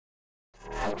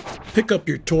Pick up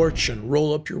your torch and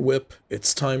roll up your whip.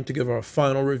 It's time to give our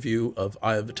final review of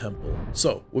Eye of the Temple.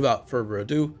 So, without further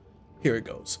ado, here it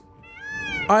goes.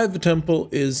 Eye of the Temple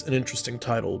is an interesting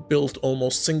title, built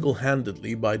almost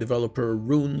single-handedly by developer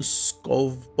Rune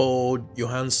Skovbo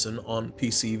Johansson on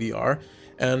PC VR,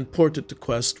 and ported to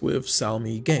Quest with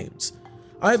Salmi Games.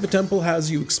 Eye of the Temple has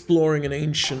you exploring an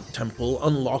ancient temple,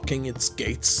 unlocking its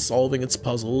gates, solving its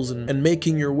puzzles, and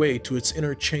making your way to its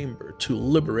inner chamber to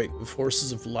liberate the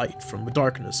forces of light from the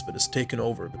darkness that has taken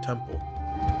over the temple.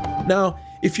 Now,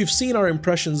 if you've seen our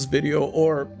impressions video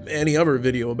or any other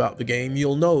video about the game,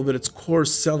 you'll know that its core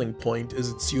selling point is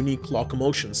its unique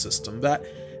locomotion system that,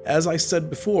 as I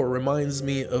said before, reminds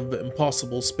me of the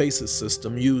Impossible Spaces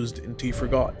system used in T for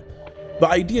God. The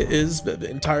idea is that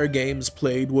the entire game is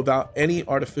played without any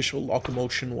artificial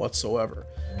locomotion whatsoever.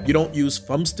 You don't use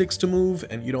thumbsticks to move,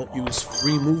 and you don't use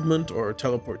free movement or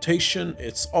teleportation.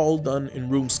 It's all done in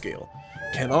room scale.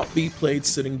 Cannot be played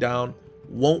sitting down,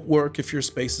 won't work if your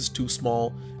space is too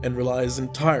small, and relies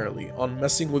entirely on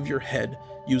messing with your head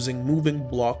using moving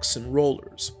blocks and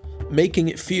rollers, making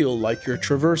it feel like you're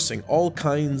traversing all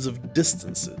kinds of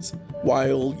distances,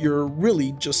 while you're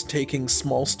really just taking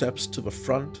small steps to the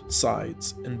front,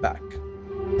 sides, and back.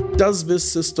 Does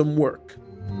this system work?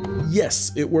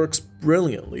 Yes, it works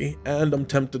brilliantly, and I'm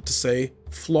tempted to say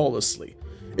flawlessly.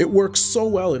 It works so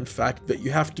well, in fact, that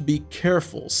you have to be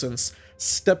careful, since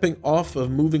stepping off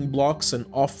of moving blocks and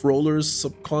off rollers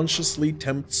subconsciously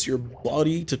tempts your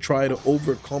body to try to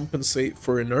overcompensate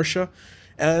for inertia,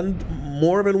 and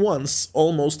more than once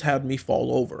almost had me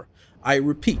fall over. I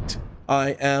repeat,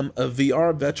 I am a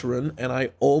VR veteran and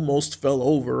I almost fell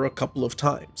over a couple of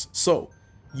times, so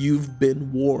you've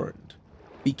been warned.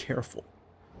 Be careful.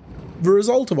 The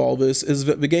result of all this is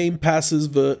that the game passes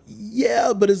the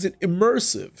 "yeah, but is it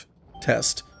immersive?"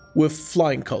 test with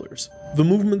flying colors. The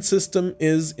movement system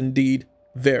is indeed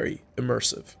very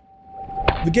immersive.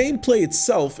 The gameplay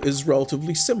itself is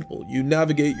relatively simple. You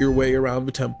navigate your way around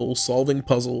the temple, solving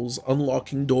puzzles,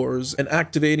 unlocking doors, and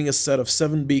activating a set of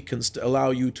 7 beacons to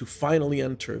allow you to finally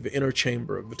enter the inner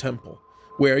chamber of the temple,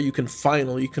 where you can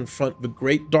finally confront the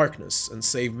great darkness and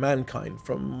save mankind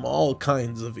from all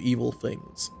kinds of evil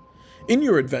things. In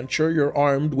your adventure, you're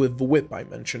armed with the whip I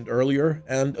mentioned earlier,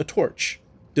 and a torch.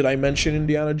 Did I mention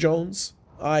Indiana Jones?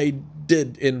 I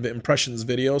did in the impressions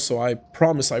video, so I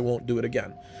promise I won't do it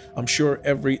again. I'm sure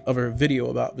every other video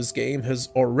about this game has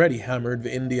already hammered the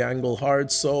indie angle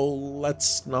hard, so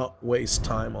let's not waste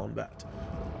time on that.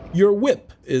 Your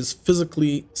whip is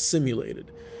physically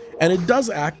simulated, and it does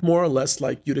act more or less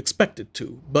like you'd expect it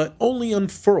to, but only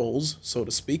unfurls, so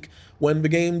to speak, when the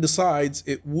game decides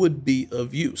it would be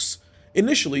of use.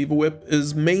 Initially, the whip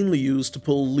is mainly used to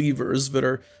pull levers that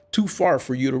are too far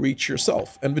for you to reach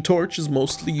yourself, and the torch is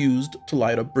mostly used to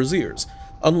light up braziers,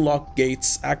 unlock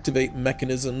gates, activate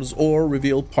mechanisms, or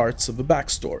reveal parts of the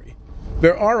backstory.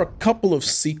 There are a couple of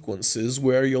sequences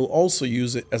where you'll also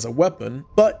use it as a weapon,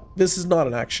 but this is not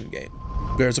an action game.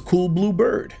 There's a cool blue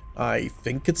bird, I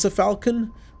think it's a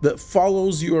falcon, that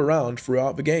follows you around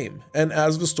throughout the game, and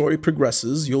as the story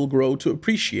progresses, you'll grow to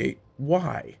appreciate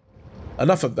why.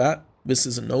 Enough of that, this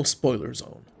is a no spoiler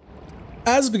zone.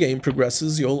 As the game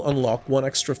progresses, you'll unlock one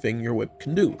extra thing your whip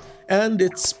can do, and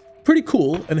it's pretty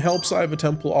cool and helps Eye of the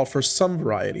Temple offer some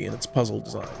variety in its puzzle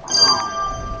design.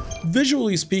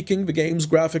 Visually speaking, the game's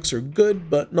graphics are good,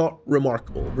 but not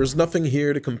remarkable. There's nothing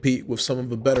here to compete with some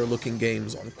of the better looking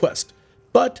games on Quest,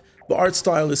 but the art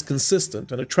style is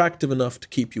consistent and attractive enough to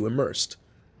keep you immersed.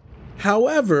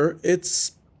 However,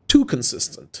 it's too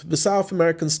consistent. The South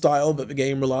American style that the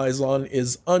game relies on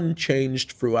is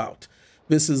unchanged throughout.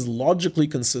 This is logically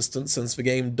consistent since the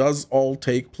game does all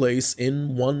take place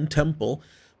in one temple,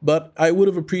 but I would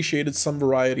have appreciated some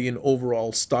variety in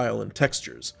overall style and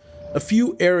textures. A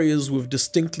few areas with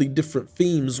distinctly different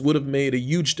themes would have made a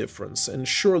huge difference and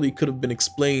surely could have been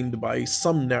explained by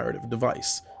some narrative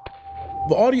device.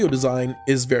 The audio design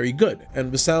is very good,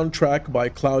 and the soundtrack by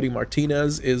Cloudy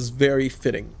Martinez is very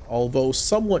fitting, although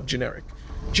somewhat generic.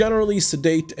 Generally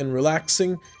sedate and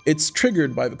relaxing, it's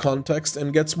triggered by the context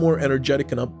and gets more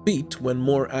energetic and upbeat when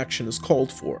more action is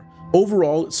called for.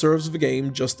 Overall, it serves the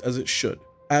game just as it should,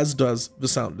 as does the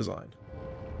sound design.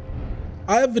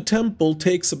 Eye of the Temple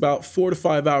takes about 4 to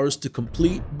 5 hours to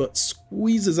complete, but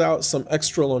squeezes out some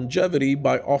extra longevity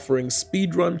by offering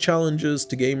speedrun challenges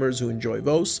to gamers who enjoy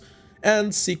those,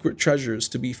 and secret treasures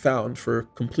to be found for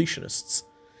completionists.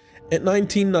 At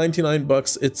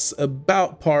 $19.99 it's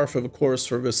about par for the course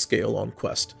for this scale on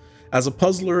Quest. As a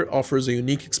puzzler, it offers a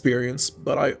unique experience,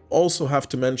 but I also have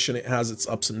to mention it has its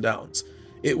ups and downs.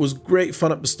 It was great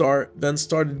fun at the start, then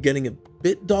started getting a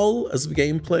bit dull as the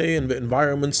gameplay and the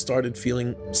environment started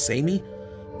feeling samey.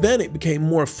 Then it became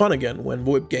more fun again when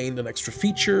VoIP gained an extra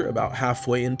feature about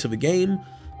halfway into the game,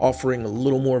 offering a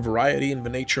little more variety in the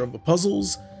nature of the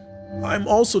puzzles. I'm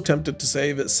also tempted to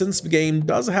say that since the game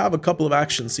does have a couple of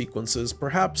action sequences,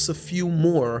 perhaps a few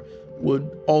more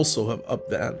would also have upped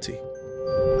the ante.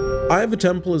 Eye of the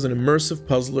Temple is an immersive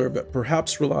puzzler that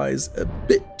perhaps relies a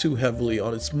bit too heavily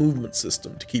on its movement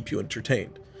system to keep you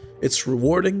entertained. It's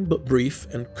rewarding but brief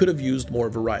and could have used more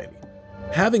variety.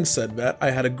 Having said that,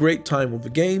 I had a great time with the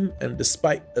game, and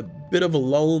despite a bit of a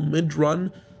lull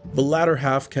mid-run, the latter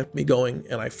half kept me going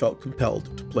and I felt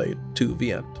compelled to play it to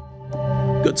the end.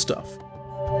 Good stuff.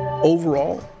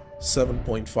 Overall,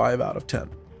 7.5 out of 10.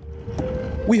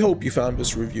 We hope you found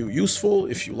this review useful.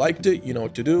 If you liked it, you know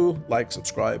what to do. Like,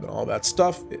 subscribe, and all that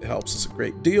stuff. It helps us a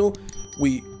great deal.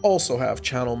 We also have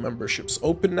channel memberships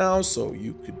open now, so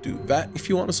you could do that if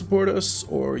you want to support us,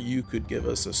 or you could give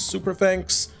us a super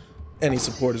thanks. Any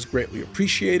support is greatly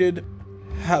appreciated.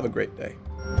 Have a great day.